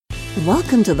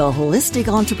Welcome to the Holistic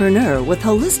Entrepreneur with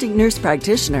holistic nurse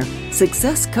practitioner,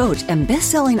 success coach, and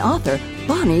best-selling author,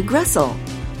 Bonnie Gressel.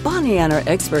 Bonnie and her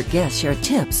expert guests share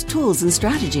tips, tools, and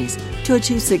strategies to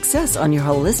achieve success on your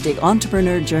holistic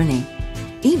entrepreneur journey.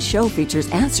 Each show features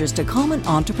answers to common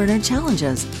entrepreneur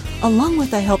challenges, along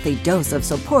with a healthy dose of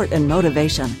support and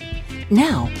motivation.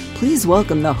 Now, please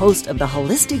welcome the host of the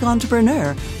Holistic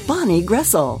Entrepreneur, Bonnie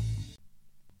Gressel.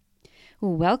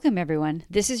 Welcome, everyone.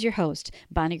 This is your host,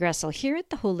 Bonnie Gressel, here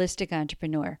at the Holistic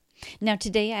Entrepreneur. Now,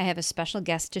 today I have a special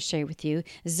guest to share with you.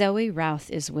 Zoe Routh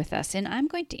is with us, and I'm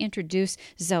going to introduce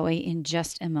Zoe in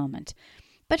just a moment.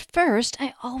 But first,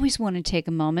 I always want to take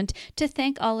a moment to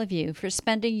thank all of you for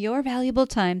spending your valuable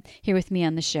time here with me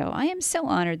on the show. I am so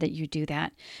honored that you do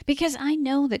that because I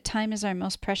know that time is our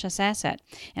most precious asset,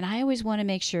 and I always want to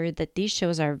make sure that these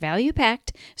shows are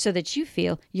value-packed so that you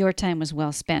feel your time was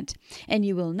well spent, and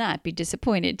you will not be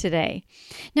disappointed today.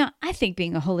 Now, I think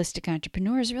being a holistic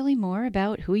entrepreneur is really more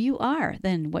about who you are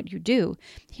than what you do.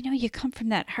 You know, you come from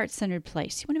that heart-centered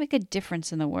place. You want to make a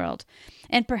difference in the world,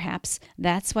 and perhaps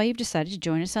that's why you've decided to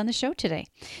join us on the show today.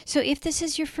 So if this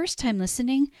is your first time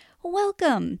listening,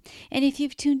 welcome. And if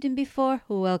you've tuned in before,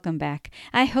 welcome back.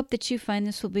 I hope that you find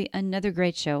this will be another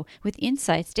great show with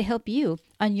insights to help you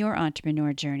on your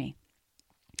entrepreneur journey.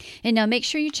 And now make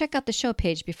sure you check out the show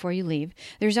page before you leave.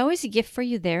 There's always a gift for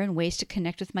you there and ways to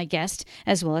connect with my guest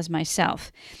as well as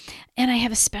myself. And I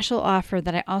have a special offer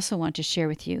that I also want to share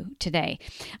with you today.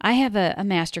 I have a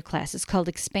masterclass. It's called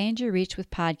Expand Your Reach with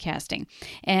Podcasting.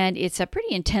 And it's a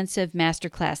pretty intensive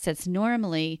masterclass that's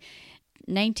normally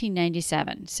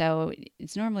 $1997. So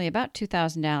it's normally about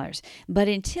 $2,000. But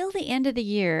until the end of the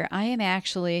year, I am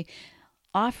actually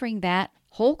offering that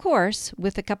whole course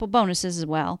with a couple bonuses as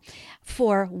well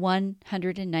for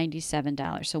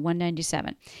 $197. So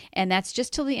 $197. And that's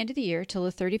just till the end of the year, till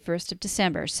the 31st of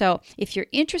December. So if you're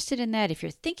interested in that, if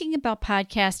you're thinking about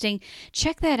podcasting,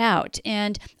 check that out.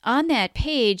 And on that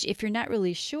page, if you're not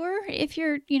really sure if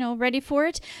you're, ready for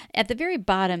it, at the very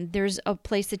bottom, there's a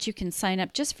place that you can sign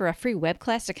up just for a free web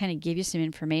class to kind of give you some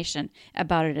information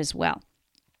about it as well.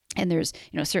 And there's,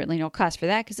 certainly no cost for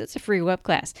that because it's a free web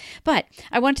class. But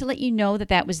I want to let you know that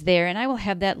that was there, and I will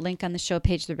have that link on the show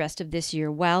page the rest of this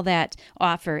year while that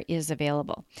offer is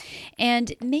available.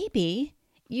 And maybe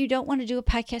you don't want to do a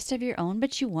podcast of your own,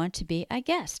 but you want to be a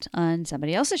guest on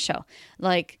somebody else's show.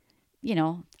 Like,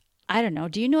 I don't know.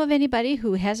 Do you know of anybody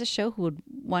who has a show who would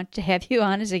want to have you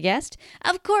on as a guest?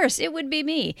 Of course, it would be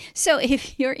me. So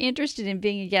if you're interested in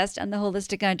being a guest on The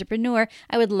Holistic Entrepreneur,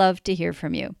 I would love to hear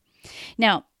from you.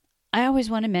 Now, I always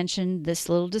want to mention this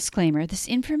little disclaimer. This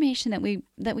information that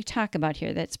we talk about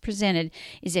here that's presented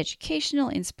is educational,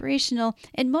 inspirational,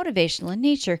 and motivational in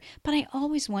nature, but I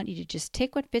always want you to just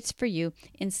take what fits for you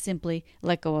and simply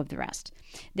let go of the rest.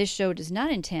 This show does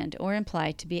not intend or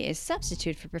imply to be a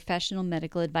substitute for professional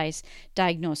medical advice,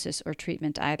 diagnosis, or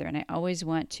treatment either, and I always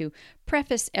want to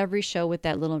preface every show with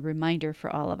that little reminder for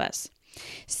all of us.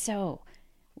 So,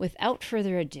 without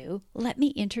further ado, let me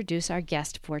introduce our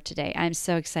guest for today. I'm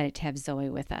so excited to have Zoe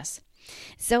with us.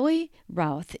 Zoe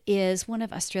Routh is one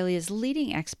of Australia's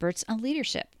leading experts on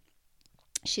leadership.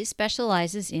 She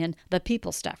specializes in the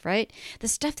people stuff, right? The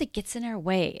stuff that gets in our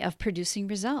way of producing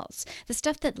results, the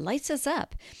stuff that lights us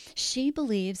up. She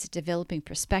believes that developing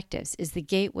perspectives is the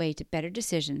gateway to better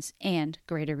decisions and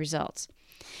greater results.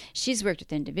 She's worked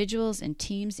with individuals and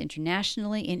teams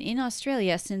internationally and in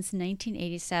Australia since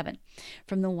 1987.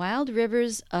 From the wild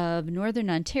rivers of northern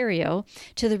Ontario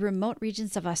to the remote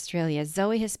regions of Australia,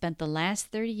 Zoe has spent the last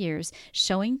 30 years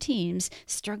showing teams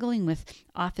struggling with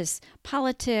office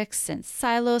politics and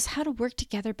silos how to work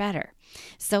together better.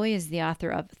 Zoe is the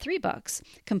author of 3 books: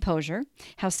 Composure,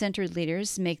 How Centered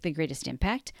Leaders Make the Greatest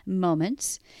Impact,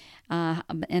 Moments,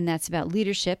 and that's about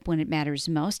leadership when it matters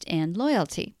most, and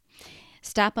Loyalty.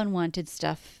 Stop unwanted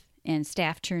stuff and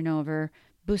staff turnover,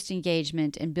 boost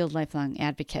engagement, and build lifelong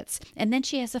advocates. And then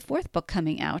she has a 4th book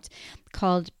coming out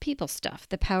called People Stuff,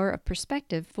 The Power of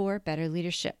Perspective for Better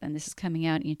Leadership. And this is coming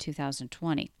out in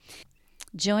 2020.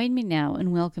 Join me now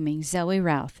in welcoming Zoe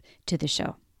Routh to the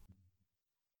show.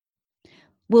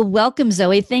 Well, welcome,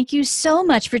 Zoe. Thank you so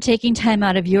much for taking time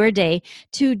out of your day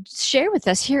to share with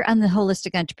us here on The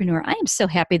Holistic Entrepreneur. I am so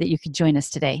happy that you could join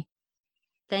us today.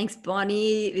 Thanks,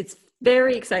 Bonnie. It's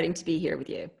very exciting to be here with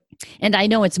you. And I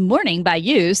know it's morning by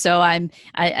you, so I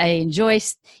enjoy,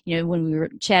 when we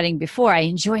were chatting before, I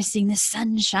enjoy seeing the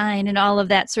sunshine and all of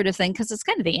that sort of thing because it's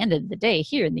kind of the end of the day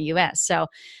here in the U.S. So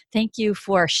thank you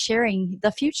for sharing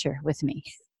the future with me.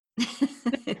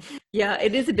 Yeah,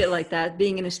 it is a bit like that.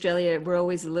 Being in Australia, we're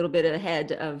always a little bit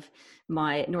ahead of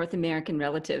my North American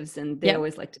relatives, and they Yep.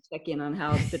 always like to check in on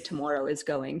how the tomorrow is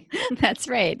going. That's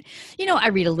right. I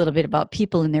read a little bit about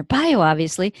people in their bio,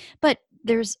 obviously, but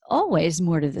there's always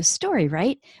more to the story,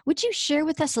 right? Would you share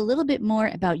with us a little bit more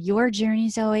about your journey,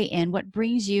 Zoe, and what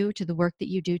brings you to the work that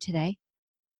you do today?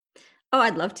 Oh,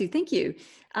 I'd love to. Thank you.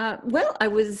 Well, I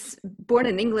was born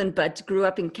in England, but grew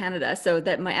up in Canada, so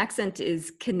that my accent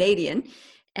is Canadian.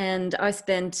 And I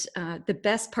spent the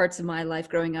best parts of my life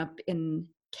growing up in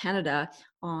Canada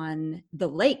on the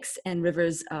lakes and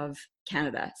rivers of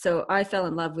Canada. So I fell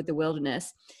in love with the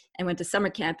wilderness and went to summer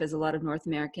camp, as a lot of North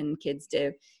American kids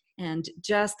do, and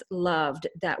just loved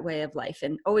that way of life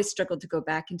and always struggled to go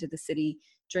back into the city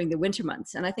during the winter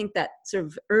months. And I think that sort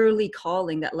of early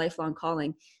calling, that lifelong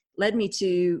calling, led me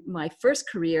to my first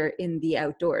career in the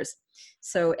outdoors.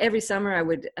 So every summer I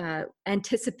would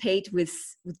anticipate with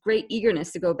great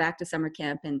eagerness to go back to summer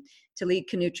camp and to lead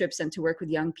canoe trips and to work with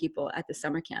young people at the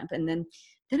summer camp. And then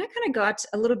I kind of got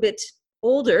a little bit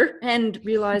older and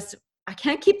realized I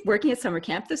can't keep working at summer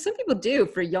camp. There's some people do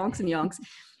for yonks and yonks,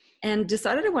 and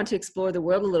decided I want to explore the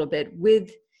world a little bit with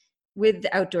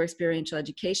outdoor experiential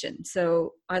education.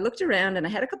 So I looked around and I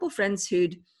had a couple of friends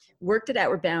who'd worked at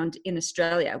Outward Bound in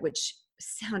Australia, which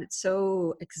sounded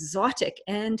so exotic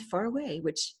and far away,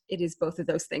 which it is both of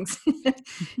those things.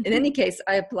 In any case,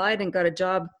 I applied and got a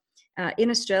job in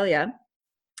Australia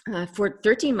for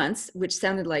 13 months, which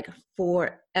sounded like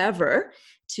forever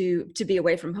to be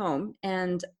away from home.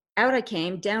 And out I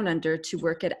came down under to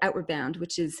work at Outward Bound,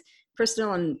 which is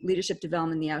personal and leadership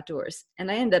development in the outdoors.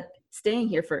 And I ended up staying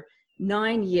here for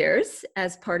 9 years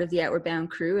as part of the Outward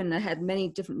Bound crew, and I had many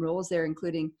different roles there,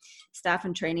 including staff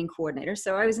and training coordinator.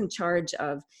 So I was in charge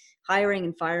of hiring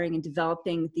and firing and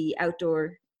developing the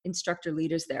outdoor instructor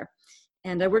leaders there.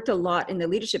 And I worked a lot in the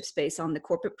leadership space on the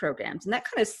corporate programs, and that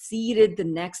kind of seeded the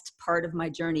next part of my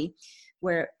journey,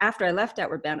 where after I left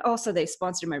Outward Bound, also they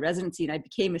sponsored my residency and I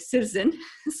became a citizen.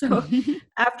 So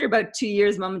after about 2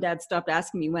 years, mom and dad stopped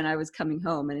asking me when I was coming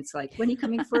home, and it's like, when are you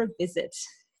coming for a visit?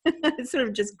 It sort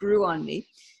of just grew on me.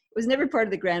 It was never part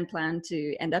of the grand plan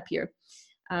to end up here.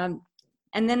 And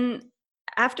then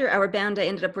after Outward Bound, I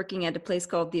ended up working at a place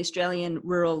called the Australian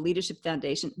Rural Leadership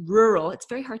Foundation. Rural, it's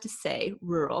very hard to say,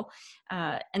 rural.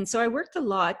 And so I worked a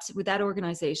lot with that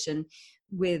organization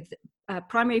with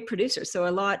primary producers. So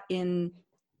a lot in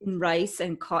rice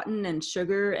and cotton and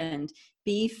sugar and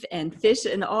beef and fish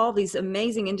and all these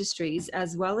amazing industries,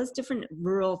 as well as different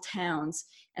rural towns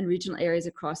and regional areas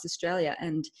across Australia.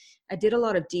 And I did a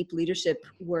lot of deep leadership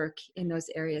work in those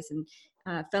areas and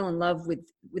fell in love with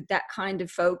that kind of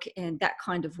folk and that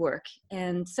kind of work.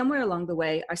 And somewhere along the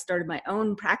way, I started my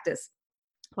own practice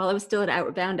while I was still at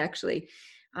Outward Bound, actually.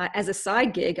 As a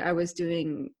side gig, I was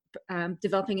doing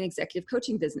developing an executive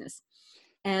coaching business.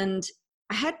 And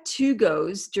I had two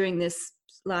goes during this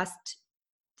last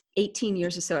 18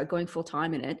 years or so at going full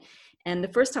time in it. And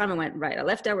the first time I went, right, I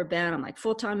left Outward Bound, I'm like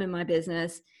full time in my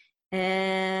business.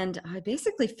 And I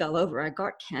basically fell over. I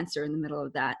got cancer in the middle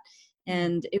of that.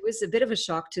 And it was a bit of a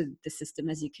shock to the system,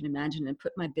 as you can imagine, and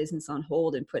put my business on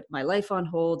hold and put my life on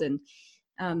hold. And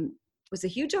it was a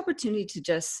huge opportunity to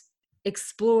just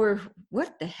explore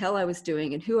what the hell I was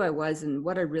doing and who I was and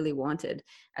what I really wanted,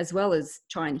 as well as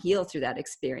try and heal through that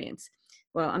experience.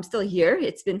 Well, I'm still here.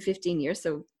 It's been 15 years,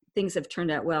 so things have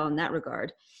turned out well in that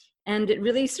regard. And it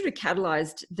really sort of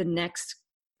catalyzed the next,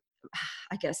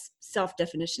 I guess,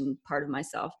 self-definition part of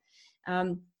myself.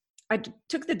 I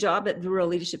took the job at the Rural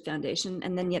Leadership Foundation,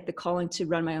 and then yet the calling to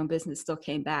run my own business still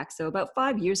came back. So about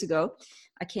 5 years ago,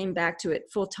 I came back to it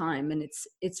full time, and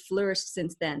it's flourished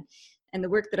since then. And the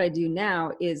work that I do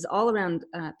now is all around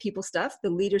people stuff, the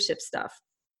leadership stuff.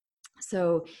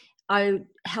 So I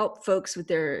help folks with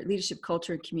their leadership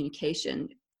culture and communication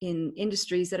in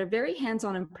industries that are very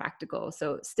hands-on and practical.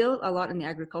 So still a lot in the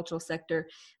agricultural sector,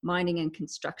 mining and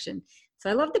construction. So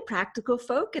I love the practical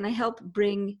folk, and I help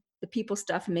bring the people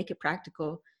stuff and make it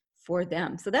practical for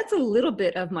them. So that's a little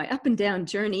bit of my up and down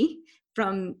journey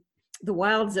from the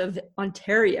wilds of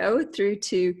Ontario through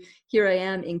to here I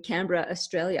am in Canberra,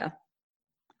 Australia.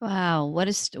 Wow, what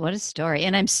a story!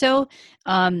 And I'm so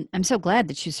glad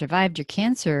that you survived your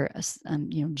cancer,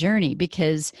 journey,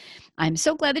 because I'm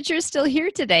so glad that you're still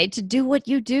here today to do what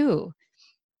you do.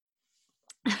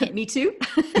 Me too.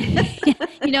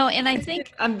 And I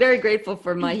think I'm very grateful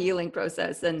for my healing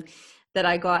process and that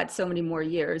I got so many more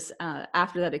years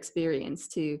after that experience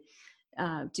to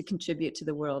contribute to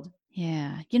the world.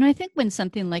 Yeah. I think when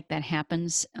something like that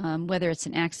happens, whether it's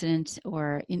an accident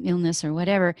or an illness or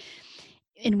whatever,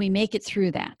 and we make it through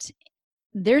that,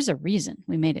 there's a reason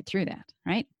we made it through that,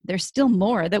 right? There's still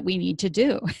more that we need to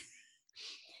do.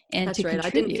 and to That's right. I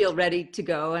didn't contribute. feel ready to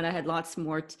go, and I had lots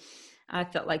more. I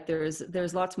felt like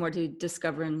there's lots more to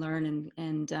discover and learn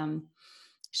and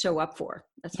show up for.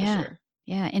 That's for Yeah. sure.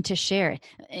 Yeah, and to share it.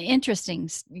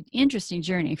 Interesting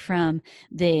journey from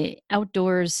the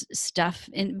outdoors stuff,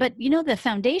 and but the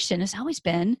foundation has always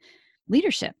been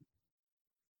leadership.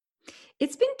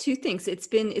 It's been two things. It's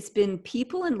been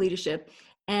people and leadership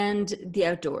and the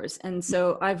outdoors. And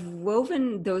so I've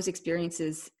woven those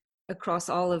experiences across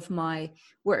all of my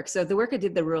work. So the work I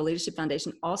did, the Rural Leadership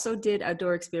Foundation, also did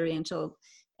outdoor experiential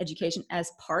education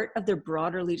as part of their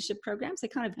broader leadership programs. They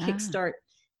kind of Ah, kickstart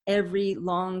every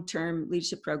long-term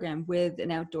leadership program with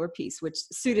an outdoor piece, which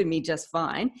suited me just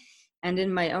fine. And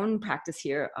in my own practice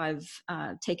here, I've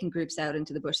taken groups out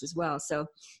into the bush as well. So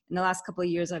in the last couple of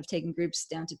years, I've taken groups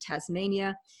down to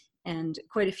Tasmania and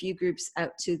quite a few groups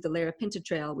out to the Larapinta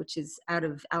Trail, which is out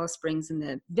of Alice Springs in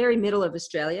the very middle of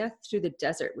Australia through the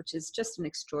desert, which is just an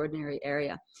extraordinary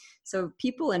area. So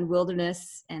people and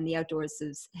wilderness and the outdoors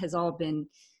has all been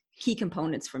key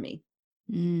components for me.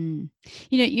 mm.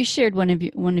 You shared one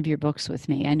of your books with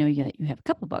me. I know you have a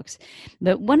couple books,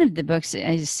 but one of the books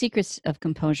is Secrets of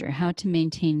Composure: How to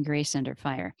Maintain Grace Under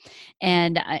Fire.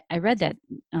 And I read that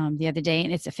the other day,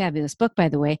 and it's a fabulous book, by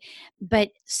the way. But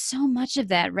so much of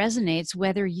that resonates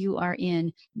whether you are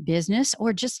in business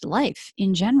or just life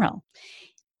in general.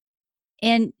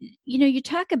 And you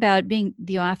talk about being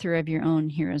the author of your own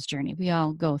hero's journey. We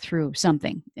all go through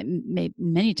something,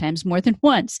 many times more than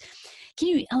once. Can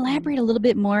you Mm. elaborate a little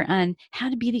bit more on how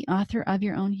to be the author of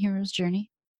your own hero's journey?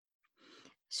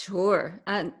 Sure.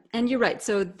 And you're right.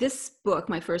 So this book,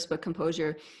 my first book,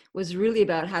 Composure, was really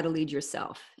about how to lead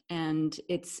yourself. And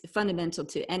it's fundamental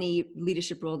to any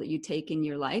leadership role that you take in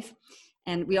your life.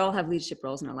 And we all have leadership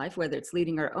roles in our life, whether it's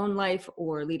leading our own life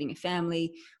or leading a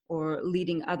family or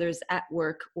leading others at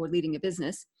work or leading a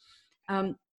business.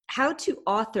 How to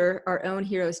author our own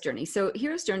hero's journey. So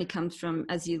hero's journey comes from,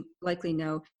 as you likely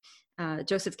know,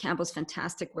 Joseph Campbell's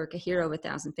fantastic work, A Hero of a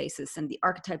Thousand Faces, and the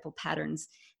archetypal patterns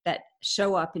that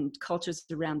show up in cultures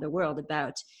around the world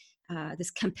about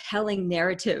this compelling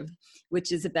narrative,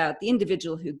 which is about the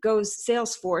individual who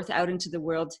sails forth out into the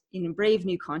world in a brave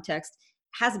new context,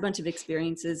 has a bunch of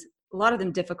experiences, a lot of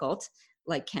them difficult,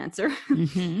 like cancer,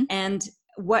 Mm-hmm. and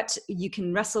what you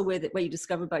can wrestle with, what you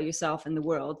discover about yourself and the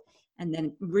world, and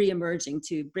then re-emerging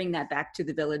to bring that back to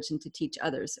the village and to teach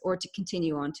others or to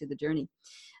continue on to the journey.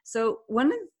 So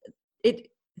it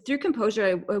through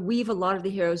Composure, I weave a lot of the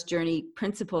hero's journey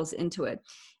principles into it.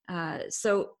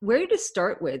 So where to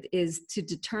start with is to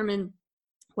determine,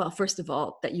 well, first of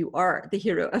all, that you are the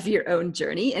hero of your own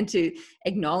journey and to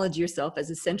acknowledge yourself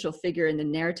as a central figure in the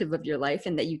narrative of your life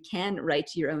and that you can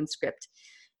write your own script.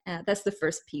 That's the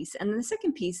first piece. And then the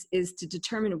second piece is to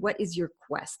determine what is your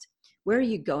quest. Where are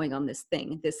you going on this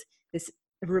thing, this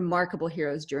remarkable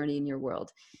hero's journey in your world?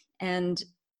 And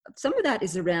some of that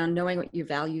is around knowing what your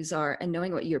values are and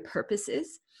knowing what your purpose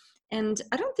is. And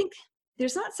I don't think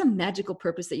there's not some magical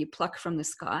purpose that you pluck from the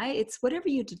sky. It's whatever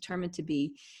you determine to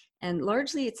be. And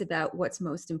largely it's about what's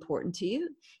most important to you.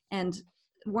 And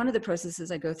one of the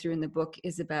processes I go through in the book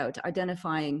is about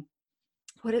identifying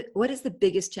what is the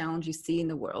biggest challenge you see in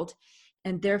the world,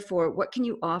 and therefore what can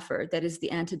you offer that is the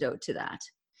antidote to that.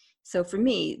 So for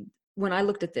me, when I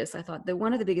looked at this, I thought that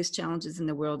one of the biggest challenges in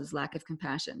the world is lack of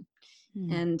compassion.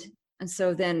 Mm. And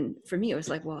so then for me, it was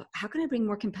like, well, how can I bring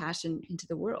more compassion into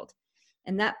the world?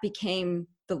 And that became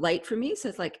the light for me. So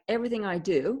it's like everything I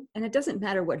do, and it doesn't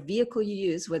matter what vehicle you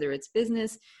use, whether it's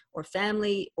business or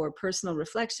family or personal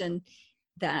reflection,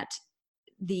 that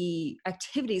the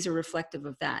activities are reflective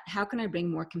of that. How can I bring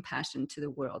more compassion to the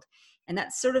world? And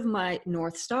that's sort of my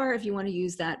North Star, if you want to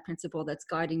use that principle, that's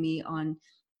guiding me on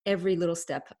every little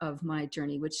step of my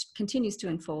journey, which continues to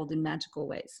unfold in magical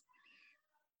ways.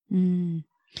 Mm.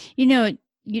 You know,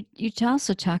 you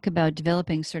also talk about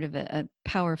developing sort of a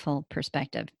powerful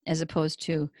perspective as opposed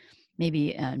to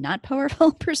maybe a not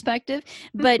powerful perspective.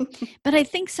 But I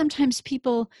think sometimes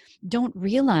people don't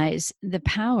realize the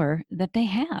power that they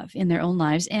have in their own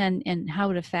lives and how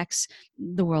it affects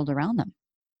the world around them.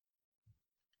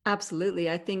 Absolutely.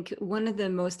 I think one of the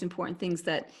most important things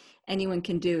that anyone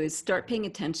can do is start paying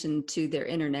attention to their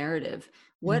inner narrative.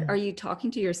 What are Mm. you talking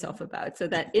to yourself about? So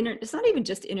that inner, it's not even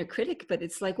just inner critic, but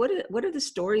it's like, what are the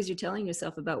stories you're telling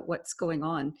yourself about what's going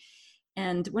on?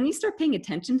 And when you start paying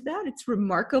attention to that, it's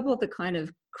remarkable the kind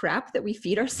of crap that we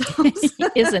feed ourselves.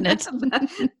 Isn't it?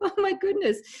 Oh my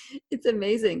goodness, it's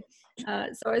amazing.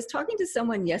 So I was talking to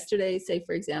someone yesterday, say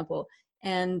for example,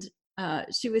 and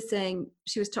she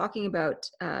was talking about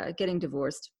getting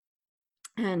divorced.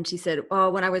 And she said, oh,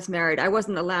 when I was married, I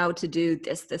wasn't allowed to do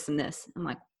this, this, and this. I'm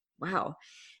like, wow,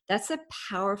 That's a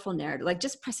powerful narrative, like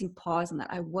just pressing pause on that.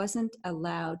 I wasn't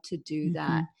allowed to do Mm-hmm.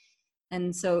 that.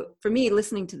 And so for me,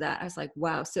 listening to that, I was like,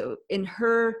 wow. So in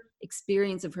her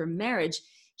experience of her marriage,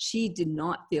 she did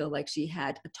not feel like she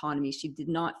had autonomy. She did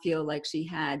not feel like she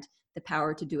had the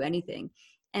power to do anything.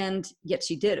 And yet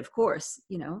she did, of course.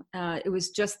 It was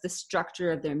just the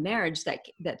structure of their marriage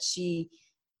that she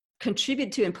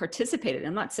contributed to and participated.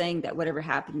 I'm not saying that whatever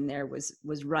happened there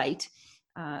was right.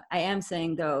 I am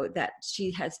saying, though, that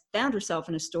she has found herself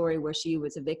in a story where she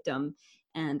was a victim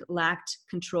and lacked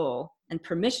control and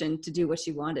permission to do what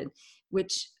she wanted,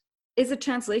 which is a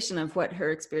translation of what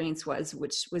her experience was,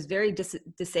 which was very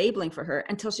disabling for her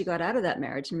until she got out of that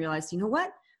marriage and realized, you know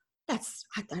what? I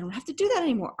don't have to do that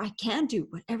anymore. I can do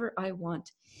whatever I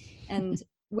want. And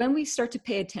when we start to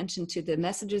pay attention to the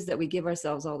messages that we give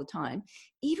ourselves all the time,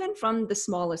 even from the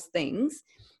smallest things,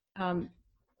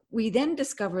 we then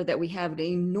discover that we have an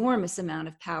enormous amount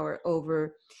of power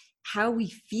over how we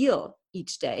feel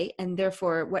each day, and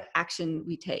therefore what action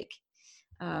we take.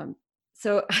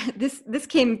 So this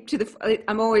came to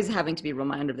I'm always having to be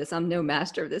reminded of this. I'm no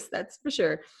master of this, that's for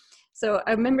sure. So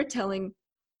I remember telling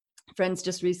friends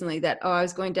just recently that, I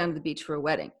was going down to the beach for a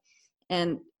wedding.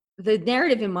 And the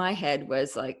narrative in my head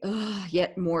was like,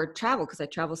 yet more travel, because I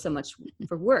travel so much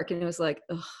for work. And it was like,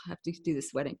 I have to do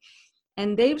this wedding.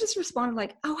 And they just responded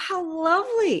like, oh, how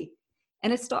lovely.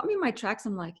 And it stopped me in my tracks.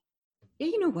 I'm like, yeah,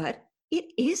 you know what? It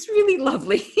is really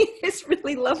lovely. It's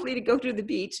really lovely to go to the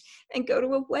beach and go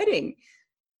to a wedding.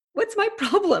 What's my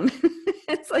problem?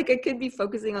 It's like I could be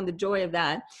focusing on the joy of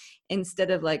that instead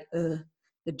of like the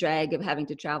drag of having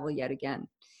to travel yet again.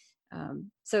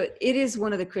 So it is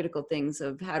one of the critical things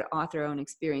of how to author our own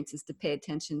experiences, to pay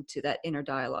attention to that inner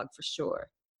dialogue for sure.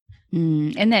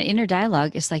 And that inner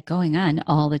dialogue is like going on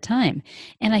all the time.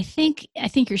 And I think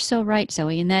you're so right,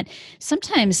 Zoe, in that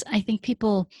sometimes I think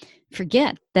people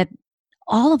forget that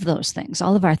all of those things,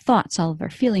 all of our thoughts, all of our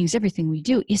feelings, everything we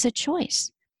do is a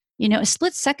choice. A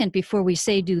split second before we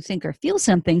say, do, think, or feel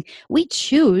something, we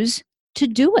choose to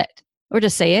do it or to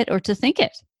say it or to think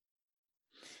it.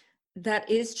 That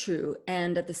is true.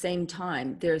 And at the same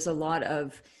time, there's a lot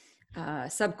of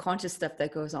subconscious stuff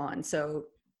that goes on. So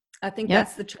I think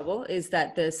that's the trouble, is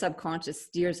that the subconscious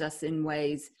steers us in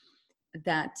ways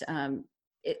that,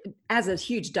 as a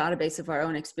huge database of our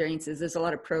own experiences, there's a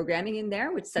lot of programming in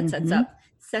there, which sets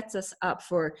us up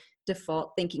for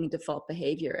default thinking and default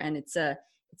behavior. And it's a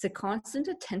constant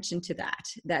attention to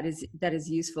that is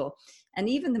useful. And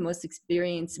even the most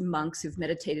experienced monks who've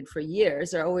meditated for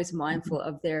years are always mindful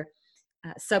of their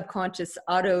subconscious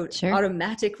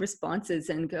automatic responses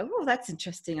and go, oh, that's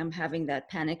interesting. I'm having that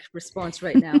panic response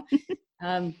right now.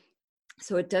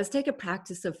 So it does take a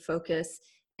practice of focus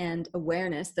and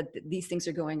awareness that these things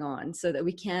are going on, so that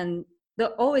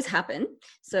they'll always happen.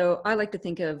 So I like to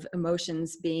think of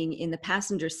emotions being in the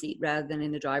passenger seat rather than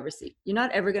in the driver's seat. You're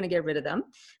not ever going to get rid of them,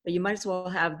 but you might as well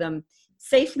have them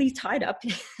safely tied up,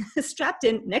 strapped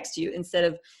in next to you, instead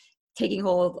of taking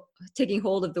hold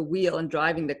of the wheel and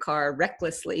driving the car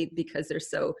recklessly because they're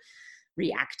so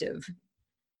reactive.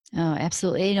 Oh,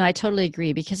 absolutely. I totally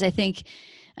agree, because I think,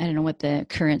 I don't know what the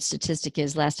current statistic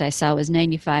is. Last I saw was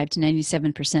 95 to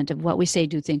 97% of what we say,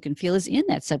 do, think, and feel is in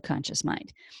that subconscious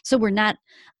mind. So we're not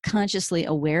consciously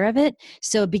aware of it.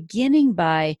 So beginning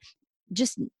by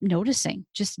just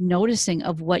noticing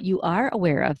of what you are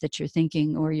aware of that you're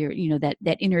thinking, or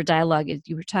that inner dialogue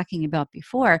you were talking about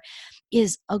before,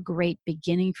 is a great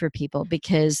beginning for people,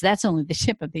 because that's only the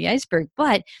tip of the iceberg,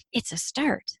 but it's a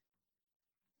start.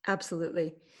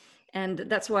 Absolutely. And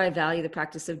that's why I value the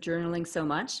practice of journaling so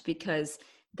much, because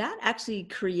that actually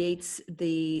creates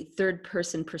the third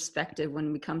person perspective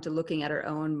when we come to looking at our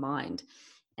own mind.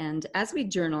 And as we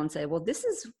journal and say, well, this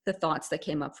is the thoughts that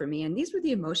came up for me, and these were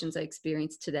the emotions I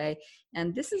experienced today,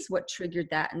 and this is what triggered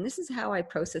that, and this is how I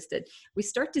processed it, we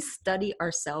start to study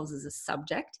ourselves as a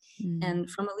subject. And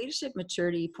from a leadership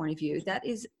maturity point of view, that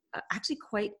is actually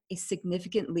quite a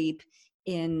significant leap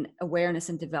in awareness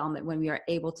and development when we are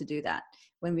able to do that.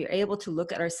 When we are able to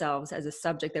look at ourselves as a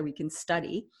subject that we can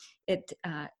study, it's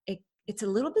a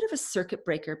little bit of a circuit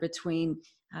breaker between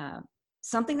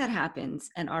something that happens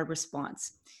and our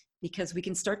response, because we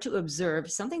can start to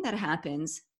observe something that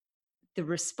happens, the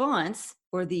response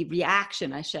or the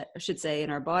reaction, I should say, in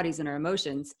our bodies and our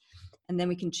emotions, and then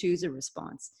we can choose a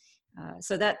response.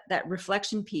 So that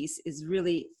reflection piece is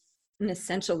really an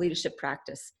essential leadership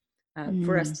practice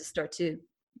for us to start to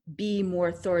be more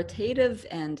authoritative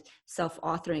and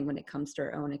self-authoring when it comes to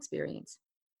our own experience.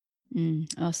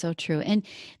 Oh, so true. And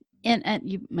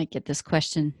you might get this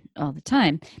question all the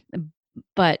time,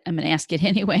 but I'm going to ask it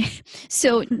anyway.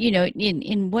 So,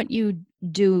 in what you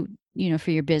do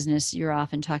for your business, you're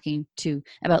often talking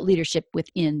about leadership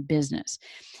within business.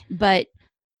 But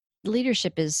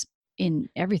leadership is in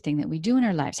everything that we do in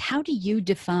our lives. How do you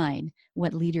define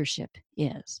what leadership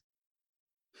is?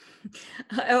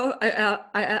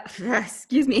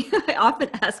 Excuse me. I often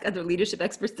ask other leadership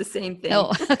experts the same thing.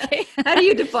 Oh, okay. How do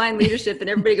you define leadership? And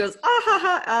everybody goes,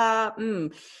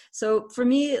 So for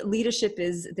me, leadership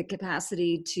is the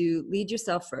capacity to lead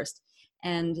yourself first,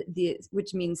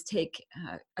 which means take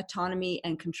autonomy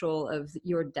and control of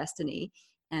your destiny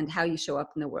and how you show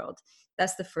up in the world.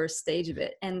 That's the first stage of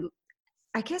it. And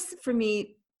I guess for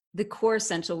me, the core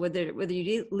essential, whether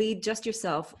you lead just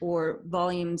yourself or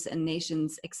volumes and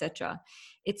nations, etc.,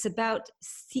 it's about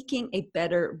seeking a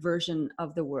better version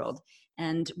of the world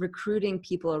and recruiting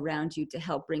people around you to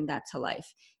help bring that to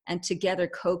life, and together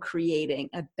co-creating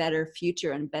a better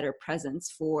future and better presence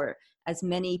for as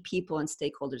many people and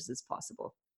stakeholders as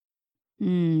possible.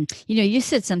 You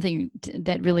said something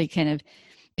that really kind of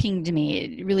pinged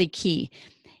me, really key.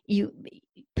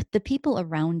 The people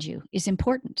around you is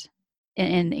important.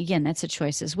 And again, that's a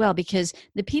choice as well, because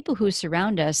the people who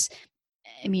surround us,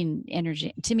 I mean,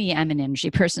 energy, to me, I'm an energy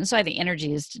person. So I think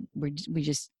energy is,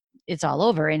 it's all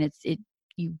over, and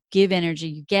you give energy,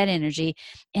 you get energy,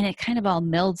 and it kind of all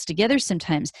melds together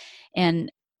sometimes.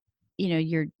 And,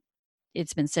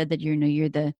 it's been said that, you're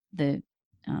the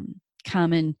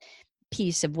common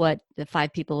piece of what the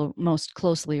 5 people most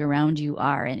closely around you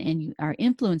are, and you are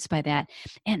influenced by that.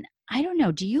 And I don't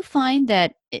know, do you find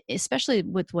that, especially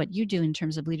with what you do in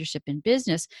terms of leadership in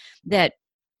business, that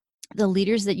the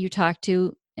leaders that you talk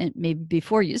to, and maybe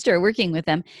before you start working with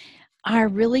them, are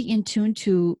really in tune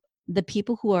to the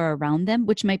people who are around them,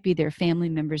 which might be their family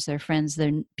members, their friends,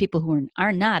 their people who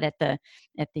are not at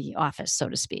the office, so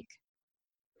to speak?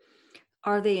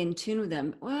 Are they in tune with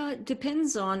them? Well, it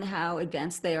depends on how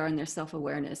advanced they are in their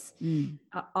self-awareness.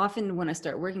 Often when I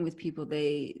start working with people,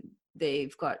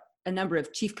 they've got a number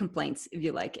of chief complaints, if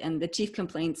you like. And the chief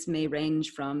complaints may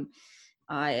range from,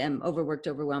 I am overworked,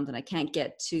 overwhelmed, and I can't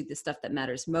get to the stuff that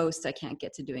matters most. I can't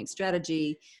get to doing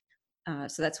strategy.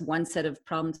 So that's one set of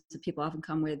problems that people often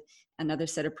come with. Another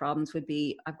set of problems would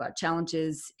be, I've got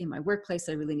challenges in my workplace.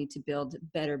 I really need to build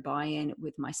better buy-in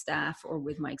with my staff or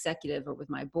with my executive or with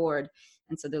my board.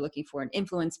 And so they're looking for an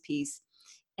influence piece.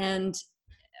 And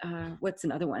what's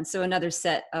another one? So another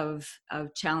set of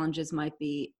challenges might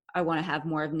be, I want to have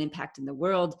more of an impact in the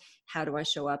world. How do I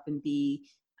show up and be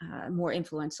more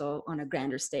influential on a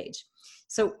grander stage?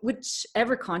 So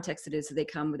whichever context it is that they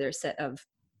come with their set of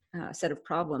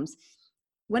problems,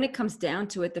 when it comes down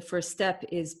to it, the first step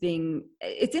is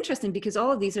it's interesting because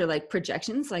all of these are like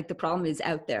projections, like the problem is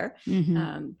out there.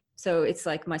 Mm-hmm. So it's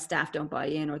like my staff don't buy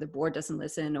in, or the board doesn't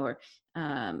listen, or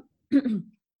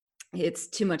it's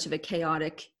too much of a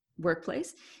chaotic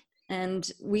workplace. And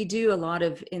we do a lot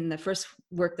of, in the first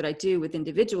work that I do with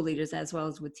individual leaders as well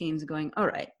as with teams, going, all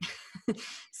right,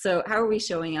 so how are we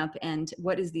showing up, and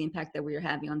what is the impact that we are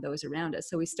having on those around us?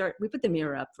 So we put the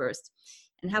mirror up first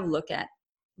and have a look at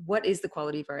what is the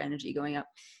quality of our energy going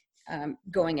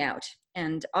out.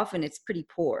 And often it's pretty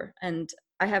poor. And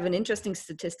I have an interesting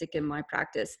statistic in my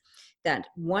practice that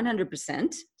 100%,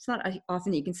 it's not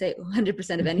often you can say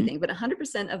 100% of anything, but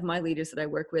 100% of my leaders that I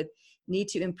work with need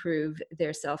to improve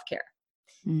their self-care.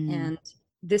 And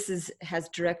this has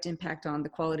direct impact on the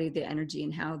quality of their energy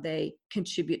and how they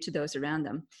contribute to those around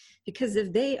them. Because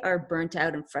if they are burnt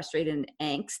out and frustrated and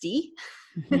angsty,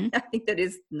 I think that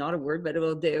is not a word, but it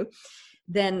will do,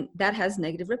 then that has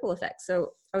negative ripple effects.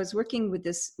 So I was working with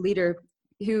this leader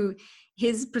who,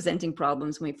 his presenting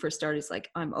problems when we first started is like,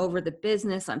 I'm over the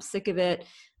business, I'm sick of it.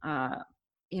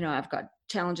 I've got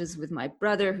challenges with my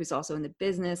brother who's also in the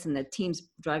business, and the team's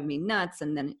driving me nuts.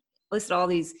 And then listed all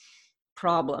these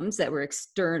problems that were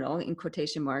external, in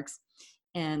quotation marks.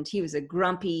 And he was a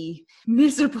grumpy,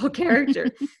 miserable character.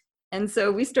 And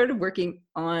so we started working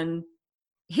on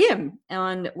him,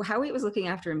 on how he was looking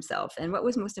after himself and what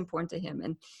was most important to him.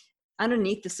 And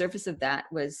underneath the surface of that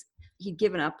was he'd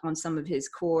given up on some of his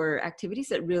core activities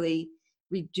that really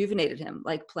rejuvenated him,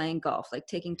 like playing golf, like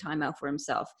taking time out for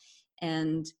himself.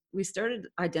 And we started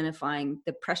identifying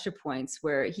the pressure points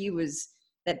where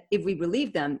that if we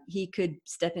relieved them, he could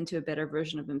step into a better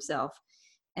version of himself.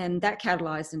 And that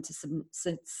catalyzed into some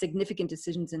significant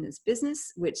decisions in his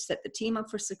business, which set the team up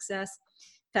for success.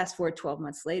 Fast forward 12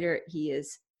 months later, he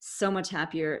is so much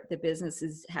happier. The business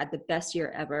has had the best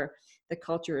year ever. The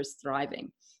culture is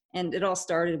thriving. And it all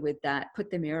started with that, put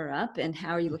the mirror up, and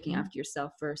how are you looking after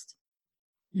yourself first?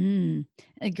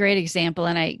 A great example.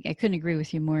 And I couldn't agree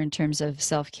with you more in terms of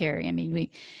self-care. I mean,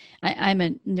 I'm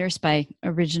a nurse by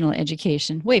original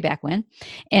education way back when,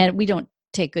 and we don't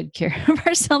take good care of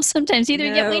ourselves sometimes either,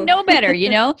 yet we No. know better,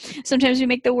 Sometimes we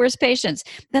make the worst patients.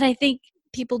 But I think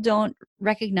people don't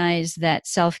recognize that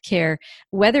self-care,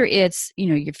 whether it's,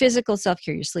 your physical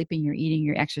self-care, you're sleeping, you're eating,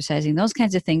 you're exercising, those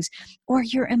kinds of things, or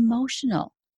your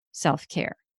emotional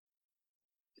self-care.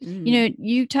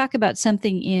 You talk about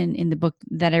something in the book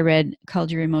that I read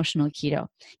called Your Emotional Aikido.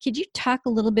 Could you talk a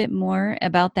little bit more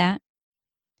about that?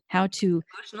 How to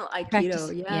Emotional practice?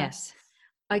 Aikido, yeah. Yes.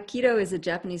 Aikido is a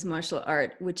Japanese martial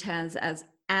art which has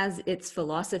as its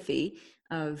philosophy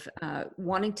of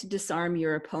wanting to disarm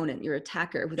your opponent, your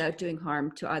attacker, without doing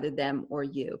harm to either them or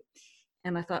you.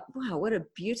 And I thought, wow, what a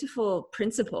beautiful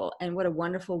principle and what a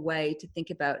wonderful way to think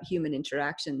about human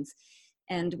interactions.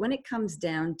 And when it comes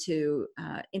down to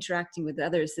interacting with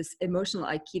others, this emotional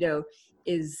Aikido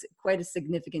is quite a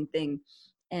significant thing.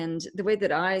 And the way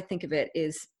that I think of it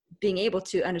is being able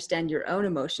to understand your own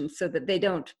emotions so that they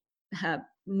don't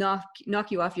knock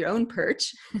you off your own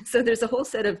perch. So there's a whole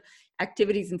set of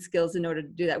activities and skills in order to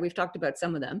do that. We've talked about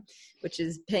some of them, which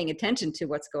is paying attention to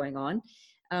what's going on.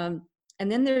 And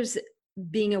then there's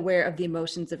being aware of the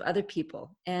emotions of other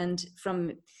people. And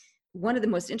from one of the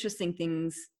most interesting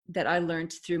things that I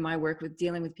learned through my work with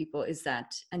dealing with people is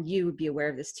that, and you would be aware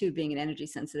of this too, being an energy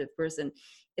sensitive person,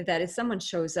 if that if someone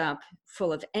shows up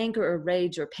full of anger or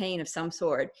rage or pain of some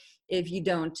sort, if you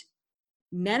don't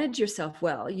manage yourself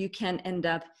well, you can end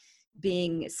up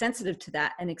being sensitive to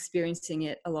that and experiencing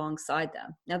it alongside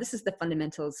them. Now, this is the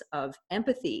fundamentals of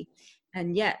empathy.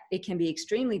 And yet it can be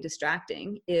extremely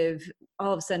distracting if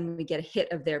all of a sudden we get a hit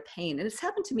of their pain. And it's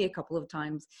happened to me a couple of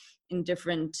times in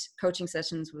different coaching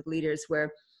sessions with leaders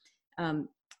where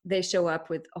they show up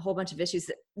with a whole bunch of issues.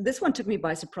 This one took me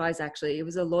by surprise, actually. It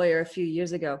was a lawyer a few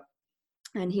years ago,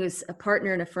 and he was a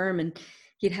partner in a firm, and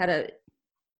he'd had a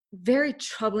very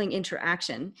troubling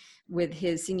interaction with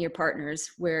his senior partners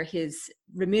where his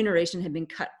remuneration had been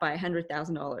cut by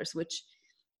 $100,000, which,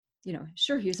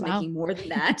 sure, he was making more than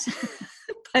that.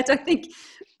 But I think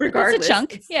regardless, it's a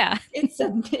chunk.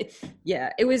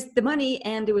 It was the money,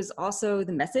 and it was also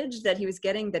the message that he was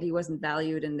getting that he wasn't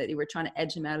valued and that they were trying to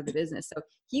edge him out of the business. So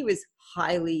he was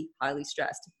highly, highly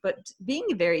stressed. But being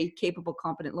a very capable,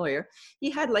 competent lawyer,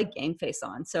 he had like game face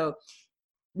on. So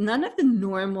none of the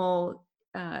normal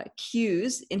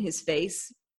cues in his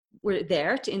face were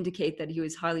there to indicate that he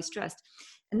was highly stressed.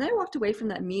 And then I walked away from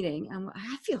that meeting and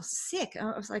I feel sick.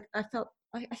 I was like, I felt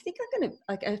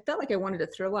like I wanted to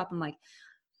throw up. I'm like,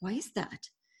 why is that?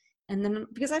 And then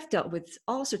because I've dealt with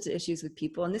all sorts of issues with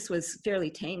people, and this was fairly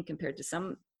tame compared to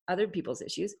some other people's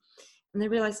issues. And I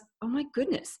realized, oh my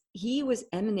goodness, he was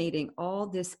emanating all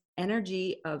this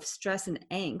energy of stress and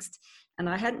angst. And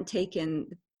I hadn't taken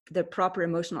the proper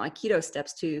emotional Aikido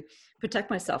steps to protect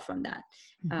myself from that.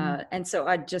 Mm-hmm. And so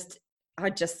I just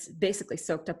basically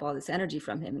soaked up all this energy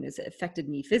from him, and it affected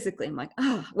me physically. I'm like,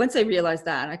 once I realized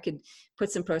that, I could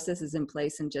put some processes in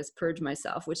place and just purge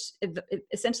myself, which it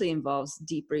essentially involves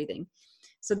deep breathing.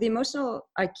 So the emotional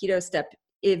Aikido step,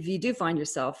 if you do find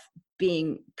yourself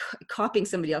copying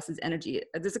somebody else's energy,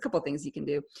 there's a couple of things you can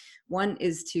do. One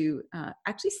is to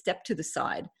actually step to the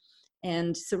side.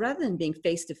 And so rather than being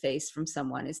face to face from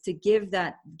someone, is to give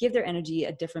their energy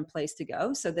a different place to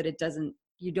go so that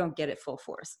you don't get it full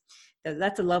force.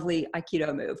 That's a lovely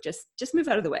Aikido move. Just move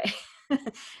out of the way.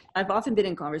 I've often been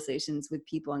in conversations with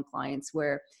people and clients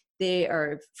where they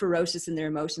are ferocious in their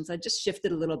emotions. I just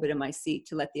shifted a little bit in my seat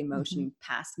to let the emotion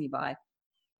pass me by.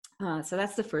 So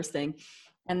that's the first thing.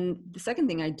 And the second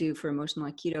thing I do for emotional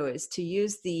Aikido is to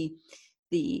use the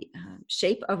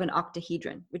shape of an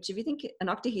octahedron, which if you think an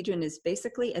octahedron is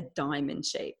basically a diamond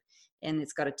shape, and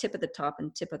it's got a tip at the top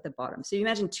and tip at the bottom. So you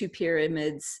imagine two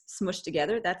pyramids smushed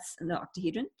together, that's an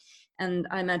octahedron. And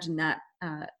I imagine that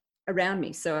around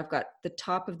me. So I've got the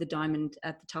top of the diamond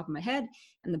at the top of my head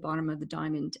and the bottom of the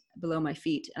diamond below my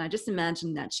feet. And I just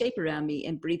imagine that shape around me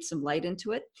and breathe some light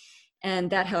into it. And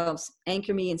that helps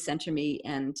anchor me and center me.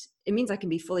 And it means I can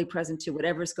be fully present to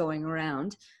whatever's going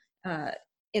around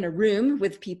in a room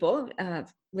with people,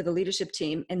 with a leadership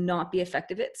team, and not be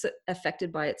affected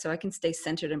by it. So I can stay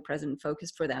centered and present and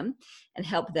focused for them and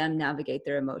help them navigate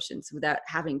their emotions without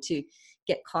having to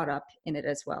get caught up in it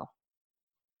as well.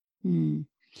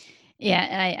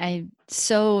 Yeah,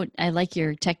 I like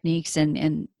your techniques,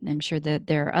 and I'm sure that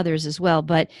there are others as well,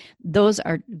 but those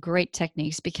are great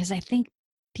techniques because I think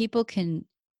people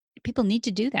need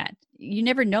to do that. You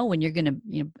never know when you're going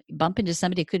to bump into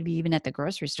somebody. It could be even at the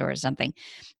grocery store or something,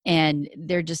 and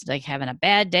they're just like having a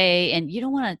bad day, and you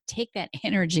don't want to take that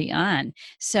energy on.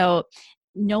 So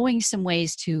knowing some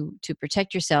ways to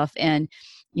protect yourself and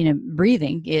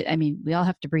breathing. We all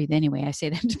have to breathe anyway. I say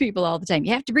that to people all the time.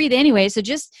 You have to breathe anyway. So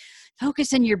just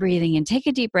focus on your breathing and take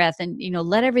a deep breath and,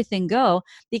 let everything go,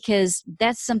 because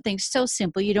that's something so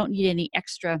simple. You don't need any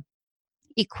extra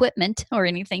equipment or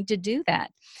anything to do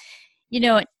that.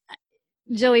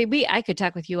 Zoe, I could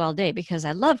talk with you all day because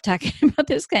I love talking about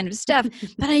this kind of stuff,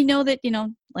 but I know that,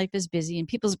 life is busy and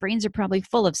people's brains are probably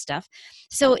full of stuff.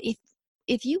 So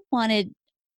if you wanted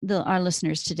our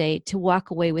listeners today to walk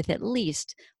away with at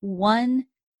least one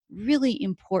really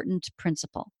important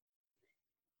principle,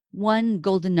 one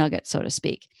golden nugget, so to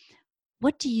speak,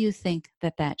 what do you think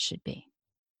that should be?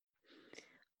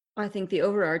 I think the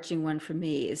overarching one for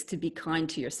me is to be kind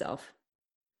to yourself.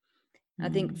 I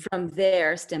think from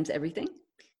there stems everything.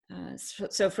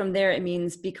 So from there, it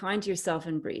means be kind to yourself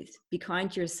and breathe. Be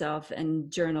kind to yourself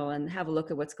and journal and have a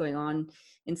look at what's going on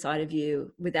inside of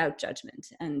you without judgment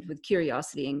and with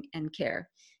curiosity and care.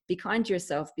 Be kind to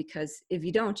yourself, because if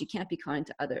you don't, you can't be kind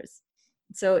to others.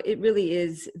 So it really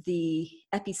is the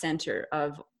epicenter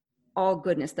of all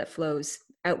goodness that flows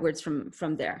outwards from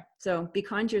there. So be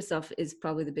kind to yourself is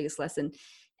probably the biggest lesson,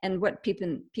 and what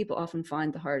people often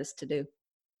find the hardest to do.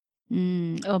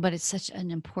 Oh, but it's such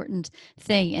an important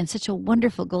thing and such a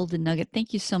wonderful golden nugget.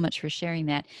 Thank you so much for sharing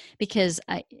that, because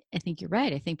I think you're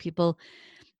right. I think people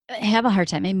have a hard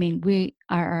time. I mean, we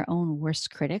are our own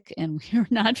worst critic, and we're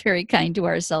not very kind to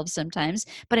ourselves sometimes,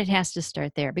 but it has to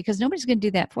start there, because nobody's going to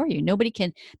do that for you. Nobody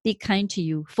can be kind to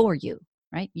you for you,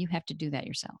 right? You have to do that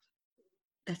yourself.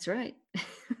 That's right.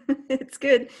 It's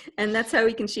good. And that's how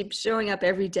we can keep showing up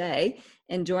every day,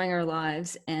 enjoying our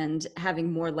lives, and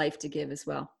having more life to give as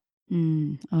well.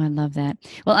 Oh, I love that.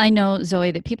 Well, I know,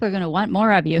 Zoe, that people are going to want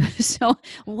more of you. So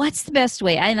what's the best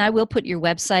way? And I will put your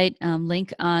website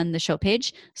link on the show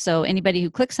page. So anybody who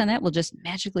clicks on that will just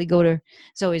magically go to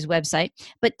Zoe's website.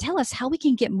 But tell us how we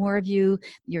can get more of you,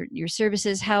 your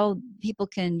services, how people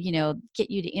can, get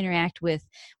you to interact with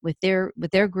their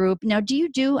group. Now,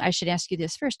 I should ask you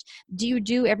this first. Do you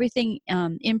do everything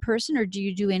in person, or do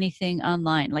you do anything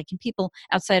online? Like, can people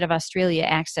outside of Australia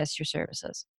access your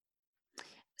services?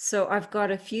 So I've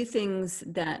got a few things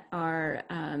that are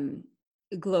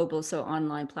global, so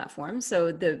online platforms.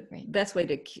 So the best way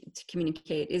to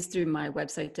communicate is through my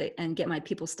website and get my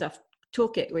People Stuff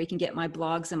Toolkit, where you can get my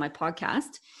blogs and my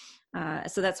podcast.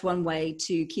 So that's one way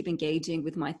to keep engaging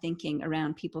with my thinking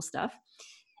around people stuff.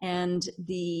 And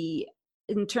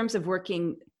in terms of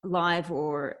working live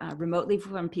or remotely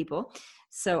from people,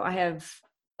 so I have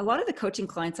a lot of the coaching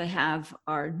clients I have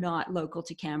are not local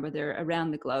to Canberra. They're around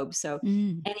the globe. So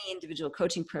any individual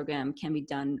coaching program can be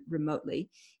done remotely.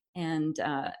 And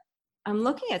I'm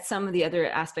looking at some of the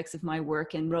other aspects of my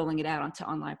work and rolling it out onto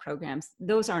online programs.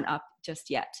 Those aren't up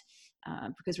just yet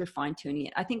because we're fine tuning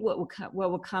it. I think what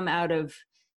will come out of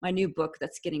my new book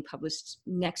that's getting published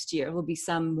next year will be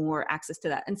some more access to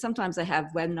that. And sometimes I have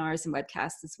webinars and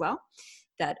webcasts as well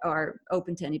that are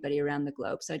open to anybody around the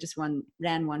globe. So I just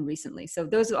ran one recently. So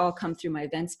those will all come through my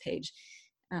events page.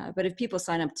 But if people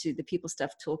sign up to the People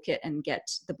Stuff Toolkit and get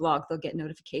the blog, they'll get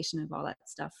notification of all that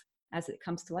stuff as it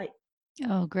comes to light.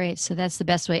 Oh, great. So that's the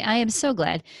best way. I am so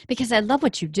glad, because I love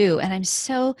what you do. And I'm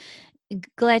so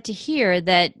glad to hear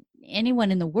that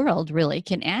anyone in the world really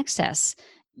can access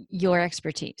your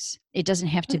expertise. It doesn't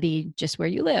have to be just where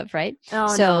you live, right?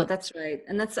 Oh, no, that's right.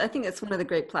 And I think that's one of the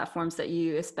great platforms that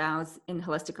you espouse in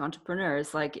Holistic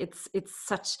Entrepreneurs. Like the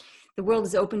world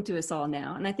is open to us all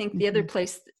now. And I think the other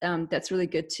place that's really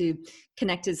good to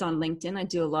connect is on LinkedIn. I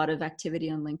do a lot of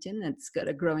activity on LinkedIn. It's got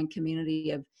a growing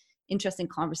community of interesting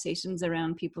conversations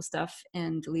around people stuff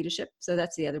and leadership. So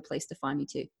that's the other place to find me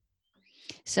too.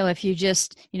 So if you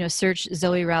just, search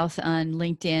Zoe Routh on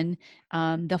LinkedIn,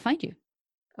 they'll find you.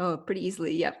 Oh, pretty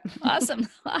easily. Yep. Awesome.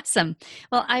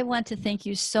 Well, I want to thank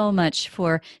you so much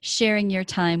for sharing your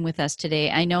time with us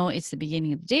today. I know it's the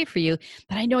beginning of the day for you,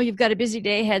 but I know you've got a busy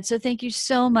day ahead. So thank you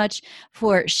so much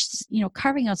for,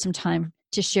 carving out some time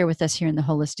to share with us here in the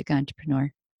Holistic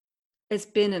Entrepreneur. It's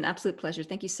been an absolute pleasure.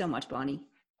 Thank you so much, Bonnie.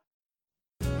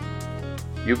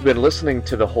 You've been listening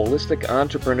to The Holistic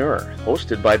Entrepreneur,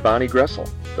 hosted by Bonnie Gressel.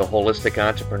 The Holistic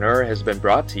Entrepreneur has been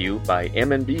brought to you by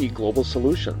M&B Global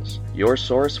Solutions, your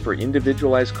source for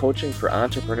individualized coaching for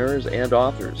entrepreneurs and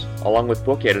authors, along with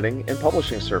book editing and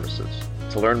publishing services.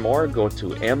 To learn more, go to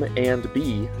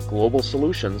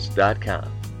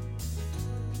mandbglobalsolutions.com.